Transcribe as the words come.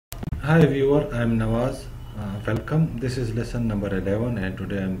Hi viewer, I am Nawaz. Welcome. This is lesson number 11 and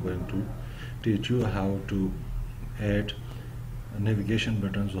today I am going to teach you how to add navigation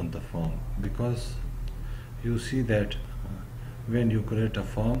buttons on the form, because you see that when you create a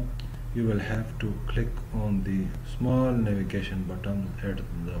form you will have to click on the small navigation button at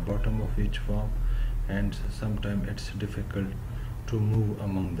the bottom of each form, and sometimes it's difficult to move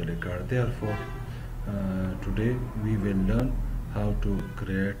among the record. Therefore today we will learn how to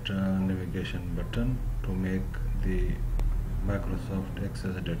create a navigation button to make the Microsoft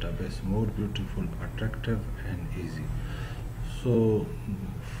Access database more beautiful, attractive and easy. So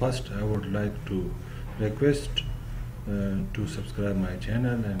first I would like to request to subscribe my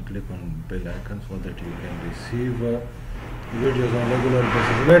channel and click on bell icon so that you can receive videos on regular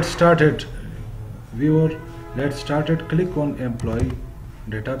basis. Let's start it, viewer. Let's start it. Click on employee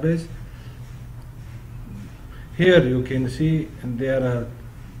database. Here you can see there are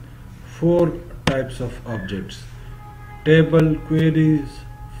 4 types of objects: table, queries,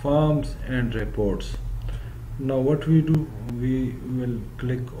 forms and reports. Now what we do, we will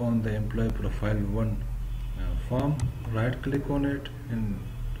click on the employee profile 1 form, right click on it and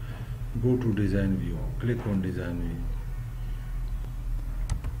go to design view. Click on design view.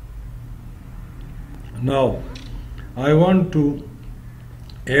 Now I want to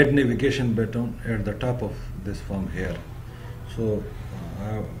add navigation button at the top of this form here. So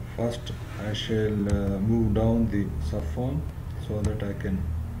first I shall move down the subform so that I can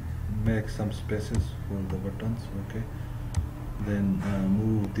make some spaces for the buttons. Okay, then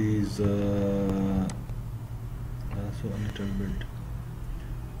move these so a little bit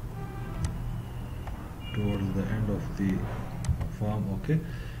towards the end of the form. Okay,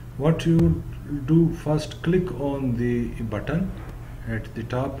 what you do, first click on the button at the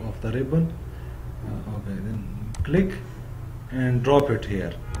top of the ribbon. Okay, then click and drop it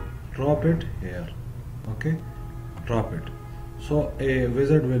here. Drop it here. Okay, drop it. So a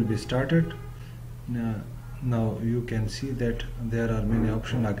wizard will be started. Now you can see that there are many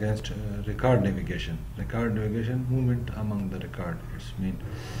options against record navigation. Record navigation, movement among the record. It's mean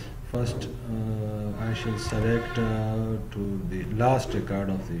first I shall select to the last record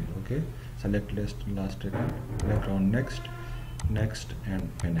of the. Okay, select last record. Click on next, next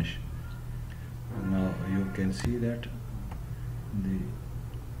and finish. Now you can see that the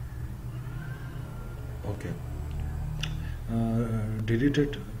delete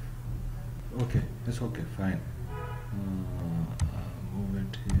it. Okay, it's okay, fine. Move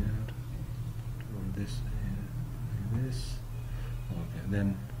it here to this here, like this. Okay,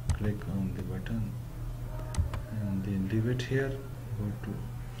 then click on the button and then leave it here. Go to,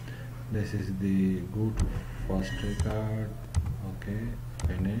 this is the go to first record. Okay,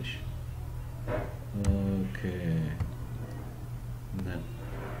 finish. Okay, then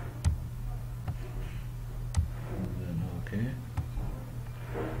okay,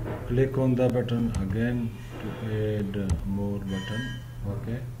 click on the button again to add more button.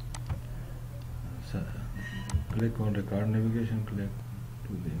 Okay, so click on record navigation, click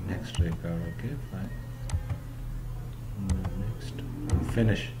to the next record. Okay, fine. Next,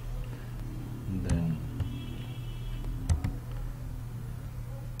 finish. Then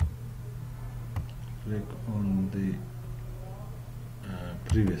click on the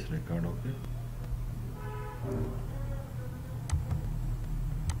previous record. Okay,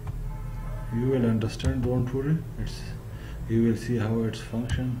 you will understand, don't worry. You will see how it's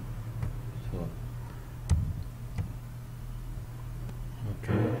function. So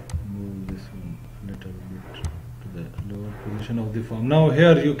okay, move this one a little bit to the lower position of the form. Now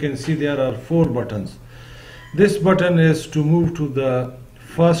here you can see there are 4 buttons. This button is to move to the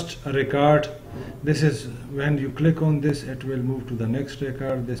first record. This is when you click on this, it will move to the next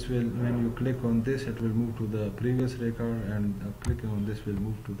record. This will, when you click on this, it will move to the previous record, and clicking on this will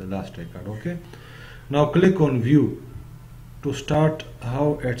move to the last record. Okay, now click on view to start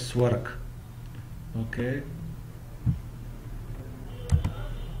how it's work. Okay,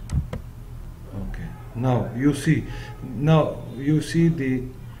 okay, now you see the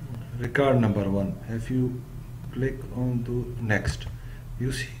record number 1. If you click on to next,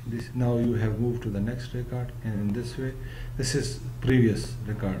 you see this. Now you have moved to the next record, and in this way, this is previous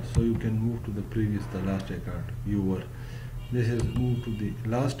record, so you can move to the previous, the last record you were. This is moved to the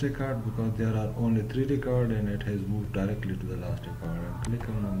last record because there are only 3 records and it has moved directly to the last record. And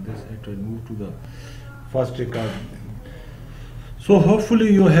clicking on this, it will move to the first record. So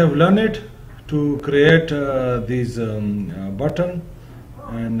hopefully you have learned it to create these button,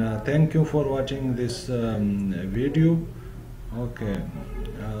 and thank you for watching this video. Okay,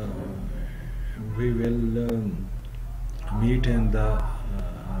 we will meet in the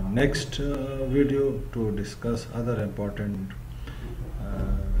next video to discuss other important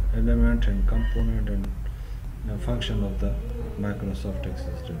element and component and function of the Microsoft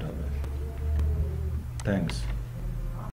Access database. Thanks.